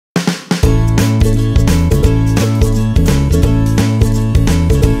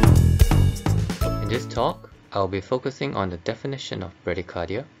talk, I'll be focusing on the definition of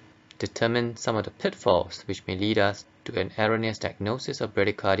bradycardia, determine some of the pitfalls which may lead us to an erroneous diagnosis of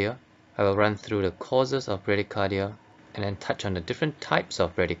bradycardia. I will run through the causes of bradycardia and then touch on the different types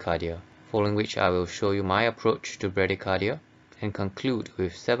of bradycardia, following which I will show you my approach to bradycardia and conclude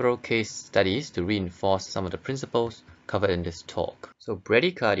with several case studies to reinforce some of the principles covered in this talk. So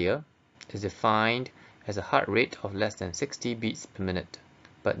bradycardia is defined as a heart rate of less than 60 beats per minute,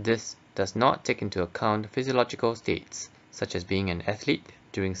 but this does not take into account physiological states such as being an athlete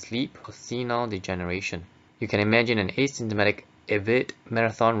during sleep or senile degeneration. You can imagine an asymptomatic avid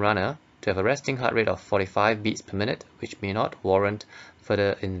marathon runner to have a resting heart rate of 45 beats per minute, which may not warrant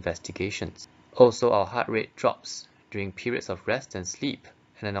further investigations. Also, our heart rate drops during periods of rest and sleep,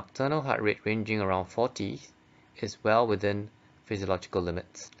 and a nocturnal heart rate ranging around 40 is well within physiological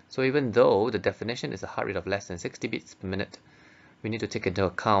limits. So even though the definition is a heart rate of less than 60 beats per minute, we need to take into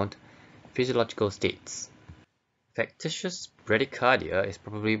account physiological states. Factitious bradycardia is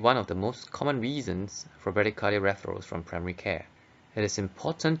probably one of the most common reasons for bradycardia referrals from primary care. It is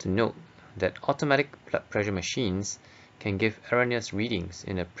important to note that automatic blood pressure machines can give erroneous readings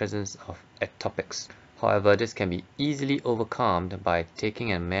in the presence of ectopics. However, this can be easily overcome by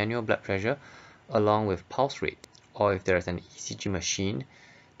taking a manual blood pressure along with pulse rate, or if there is an ECG machine,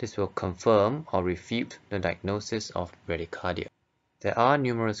 this will confirm or refute the diagnosis of bradycardia. There are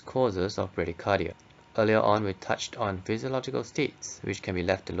numerous causes of bradycardia. Earlier on, we touched on physiological states, which can be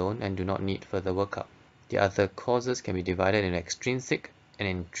left alone and do not need further workup. The other causes can be divided into extrinsic and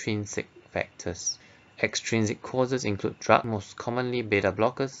intrinsic factors. Extrinsic causes include drugs, most commonly beta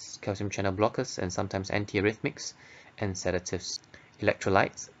blockers, calcium channel blockers, and sometimes antiarrhythmics and sedatives.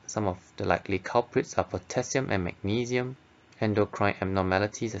 Electrolytes, some of the likely culprits are potassium and magnesium. Endocrine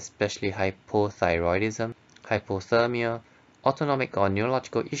abnormalities, especially hypothyroidism, hypothermia, autonomic or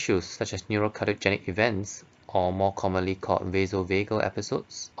neurological issues such as neurocardiogenic events, or more commonly called vasovagal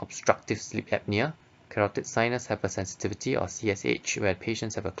episodes, obstructive sleep apnea, carotid sinus hypersensitivity or CSH, where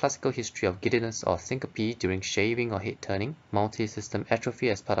patients have a classical history of giddiness or syncope during shaving or head turning, multi-system atrophy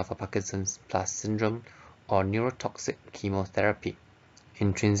as part of a Parkinson's plus syndrome, or neurotoxic chemotherapy.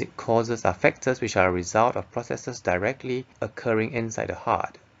 Intrinsic causes are factors which are a result of processes directly occurring inside the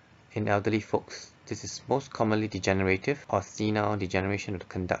heart. In elderly folks, this is most commonly degenerative or senile degeneration of the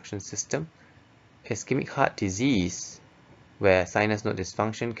conduction system. Ischemic heart disease, where sinus node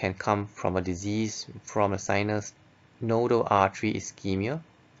dysfunction can come from a disease from a sinus nodal artery ischemia,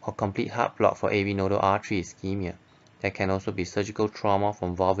 or complete heart block for AV nodal artery ischemia. There can also be surgical trauma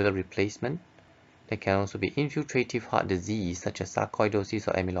from valvular replacement. There can also be infiltrative heart disease such as sarcoidosis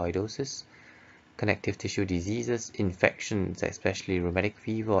or amyloidosis, connective tissue diseases, infections, especially rheumatic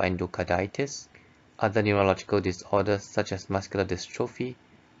fever or endocarditis, other neurological disorders such as muscular dystrophy,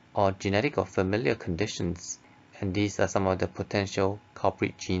 or genetic or familial conditions, and these are some of the potential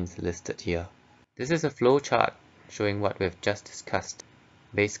culprit genes listed here. This is a flow chart showing what we've just discussed.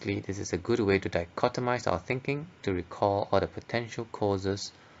 Basically, this is a good way to dichotomize our thinking to recall all the potential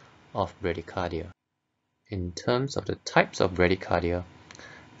causes of bradycardia. In terms of the types of bradycardia,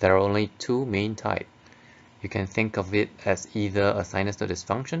 there are only two main types. You can think of it as either a sinus node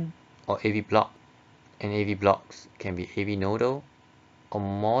dysfunction or AV block, and AV blocks can be AV nodal or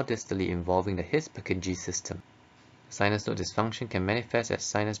more distally involving the His-Purkinje system. Sinus node dysfunction can manifest as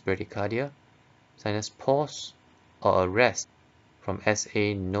sinus bradycardia, sinus pause, or arrest from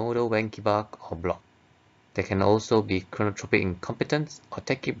SA nodal Wenckebach or block. There can also be chronotropic incompetence or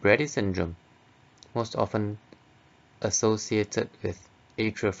tachybrady syndrome, most often associated with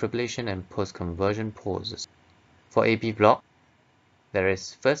atrial fibrillation and post-conversion pauses. For AV block, there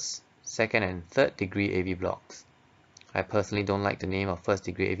is first, second, and third degree AV blocks. I personally don't like the name of first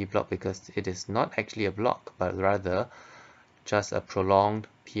degree AV block because it is not actually a block, but rather just a prolonged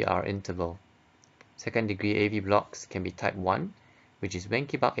PR interval. Second degree AV blocks can be type 1, which is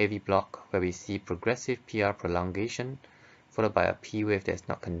Wenckebach AV block, where we see progressive PR prolongation followed by a P wave that is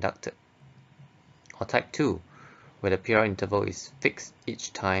not conducted. Or type 2, where the PR interval is fixed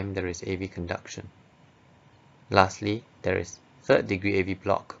each time there is AV conduction. Lastly, there is third degree AV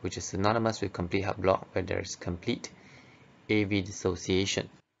block, which is synonymous with complete heart block, where there is complete AV dissociation.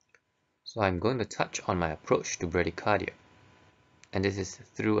 So I'm going to touch on my approach to bradycardia, and this is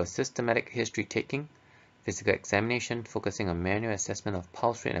through a systematic history taking, physical examination focusing on manual assessment of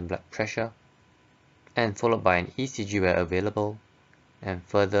pulse rate and blood pressure, and followed by an ECG where available, and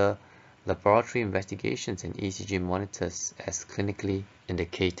further laboratory investigations and ECG monitors as clinically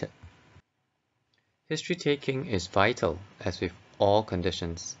indicated. History taking is vital, as with all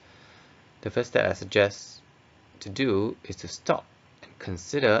conditions. The first step I suggest to do is to stop and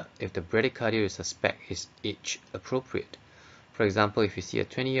consider if the bradycardia you suspect is age appropriate. For example, if you see a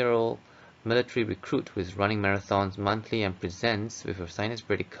 20-year-old military recruit who is running marathons monthly and presents with a sinus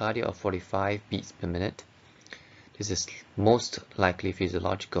bradycardia of 45 beats per minute, this is most likely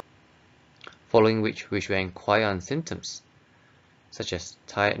physiological, following which we should inquire on symptoms such as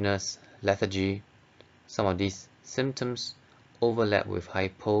tiredness, lethargy. Some of these symptoms overlap with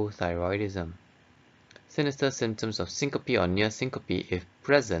hypothyroidism. Sinister symptoms of syncope or near syncope, if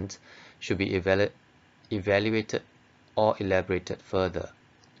present, should be evaluated or elaborated further.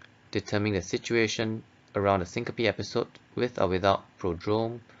 Determine the situation around a syncope episode with or without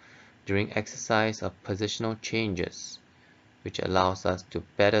prodrome during exercise or positional changes, which allows us to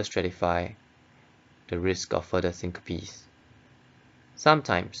better stratify the risk of further syncopes.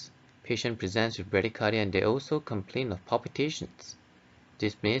 Sometimes, patient presents with bradycardia and they also complain of palpitations.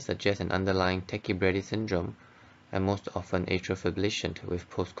 This may suggest an underlying tachybrady syndrome and most often atrial fibrillation with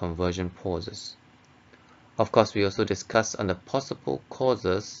post-conversion pauses. Of course, we also discussed on the possible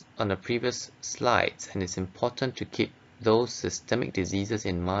causes on the previous slides, and it's important to keep those systemic diseases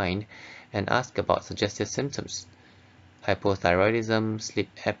in mind and ask about suggestive symptoms. Hypothyroidism, sleep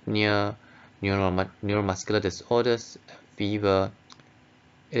apnea, neuromuscular disorders, fever.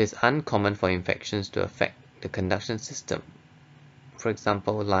 It is uncommon for infections to affect the conduction system. For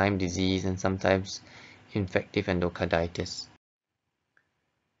example, Lyme disease and sometimes infective endocarditis.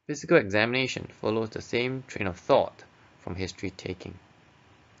 Physical examination follows the same train of thought from history taking.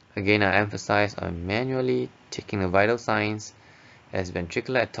 Again, I emphasize on manually taking the vital signs, as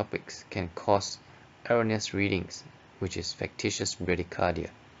ventricular ectopics can cause erroneous readings, which is factitious bradycardia.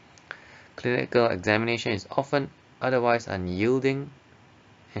 Clinical examination is often otherwise unyielding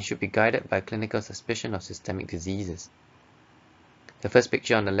and should be guided by clinical suspicion of systemic diseases. The first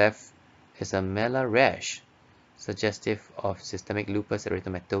picture on the left is a malar rash, suggestive of systemic lupus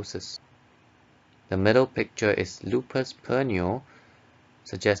erythematosus. The middle picture is lupus pernio,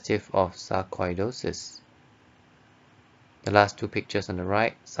 suggestive of sarcoidosis. The last two pictures on the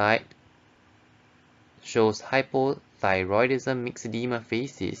right side shows hypothyroidism myxedema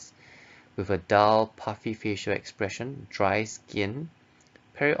facies with a dull, puffy facial expression, dry skin,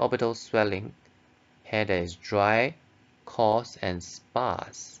 periorbital swelling, hair that is dry, coarse and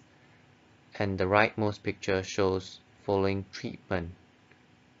sparse, and the rightmost picture shows following treatment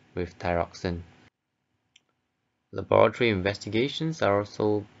with thyroxine. Laboratory investigations are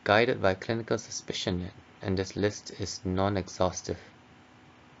also guided by clinical suspicion, and this list is non-exhaustive.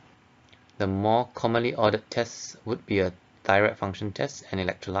 The more commonly ordered tests would be a thyroid function test and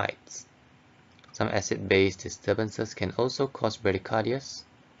electrolytes. Some acid-based disturbances can also cause bradycardias,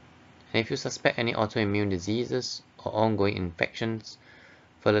 and if you suspect any autoimmune diseases or ongoing infections,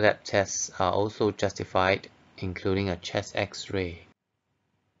 further lab tests are also justified, including a chest X-ray.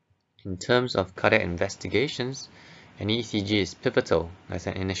 In terms of cardiac investigations, an ECG is pivotal as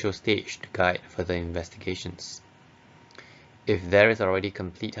an initial stage to guide further investigations. If there is already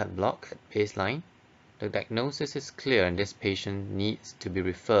complete heart block at baseline, the diagnosis is clear and this patient needs to be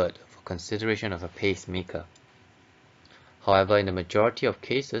referred for consideration of a pacemaker. However, in the majority of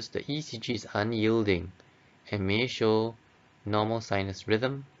cases, the ECG is unyielding and may show normal sinus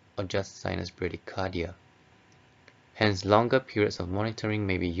rhythm or just sinus bradycardia. Hence, longer periods of monitoring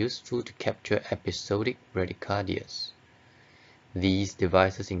may be useful to capture episodic bradycardias. These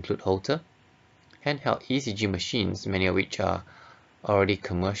devices include Holter, handheld ECG machines, many of which are already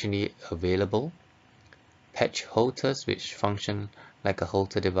commercially available, patch Holters, which function like a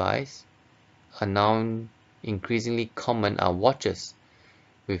Holter device, are now increasingly common are watches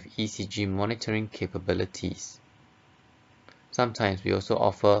with ECG monitoring capabilities. Sometimes we also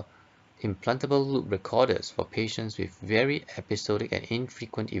offer implantable loop recorders for patients with very episodic and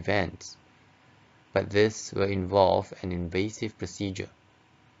infrequent events, but this will involve an invasive procedure.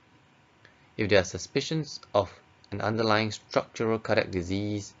 If there are suspicions of an underlying structural cardiac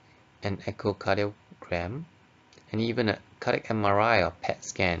disease, an echocardiogram, and even a cardiac MRI or PET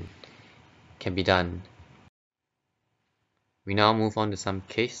scan can be done. We now move on to some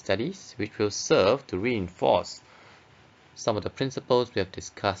case studies which will serve to reinforce some of the principles we have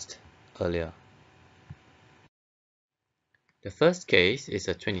discussed earlier. The first case is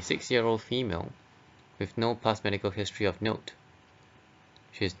a 26-year-old female with no past medical history of note.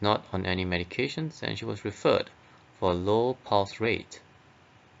 She is not on any medications and she was referred for a low pulse rate.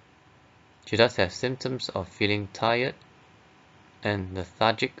 She does have symptoms of feeling tired and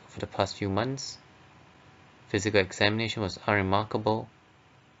lethargic for the past few months. Physical examination was unremarkable.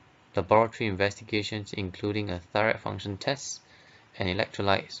 Laboratory investigations, including a thyroid function test and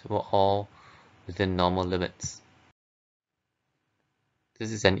electrolytes, were all within normal limits.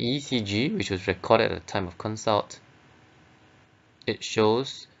 This is an ECG which was recorded at the time of consult. It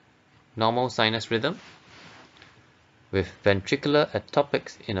shows normal sinus rhythm with ventricular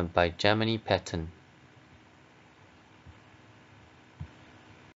ectopics in a bigeminy pattern.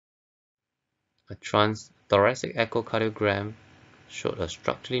 A transthoracic echocardiogram showed a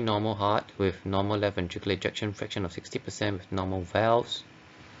structurally normal heart with normal left ventricular ejection fraction of 60% with normal valves.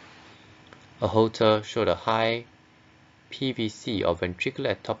 A Holter showed a high PVC or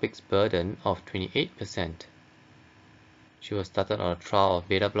ventricular ectopics burden of 28%. She was started on a trial of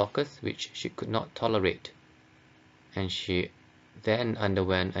beta blockers which she could not tolerate, and she then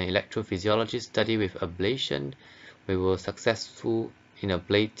underwent an electrophysiology study with ablation. We were successful in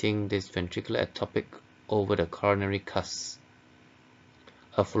ablating this ventricular ectopic over the coronary cusp.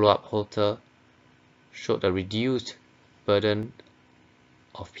 A follow-up Holter showed a reduced burden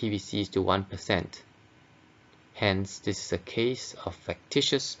of PVCs to 1%. Hence, this is a case of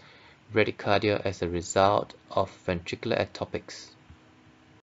factitious bradycardia as a result of ventricular ectopics.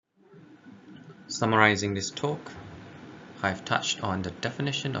 Summarizing this talk, I've touched on the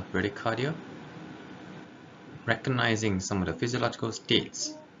definition of bradycardia, recognizing some of the physiological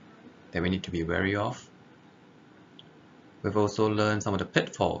states that we need to be wary of. We've also learned some of the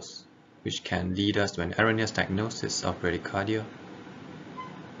pitfalls which can lead us to an erroneous diagnosis of bradycardia.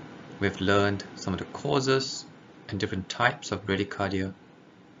 We've learned some of the causes and different types of bradycardia,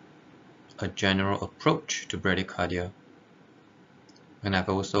 a general approach to bradycardia, and I've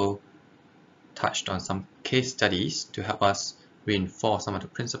also touched on some case studies to help us reinforce some of the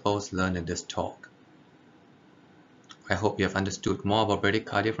principles learned in this talk. I hope you have understood more about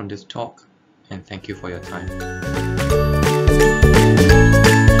bradycardia from this talk, and thank you for your time.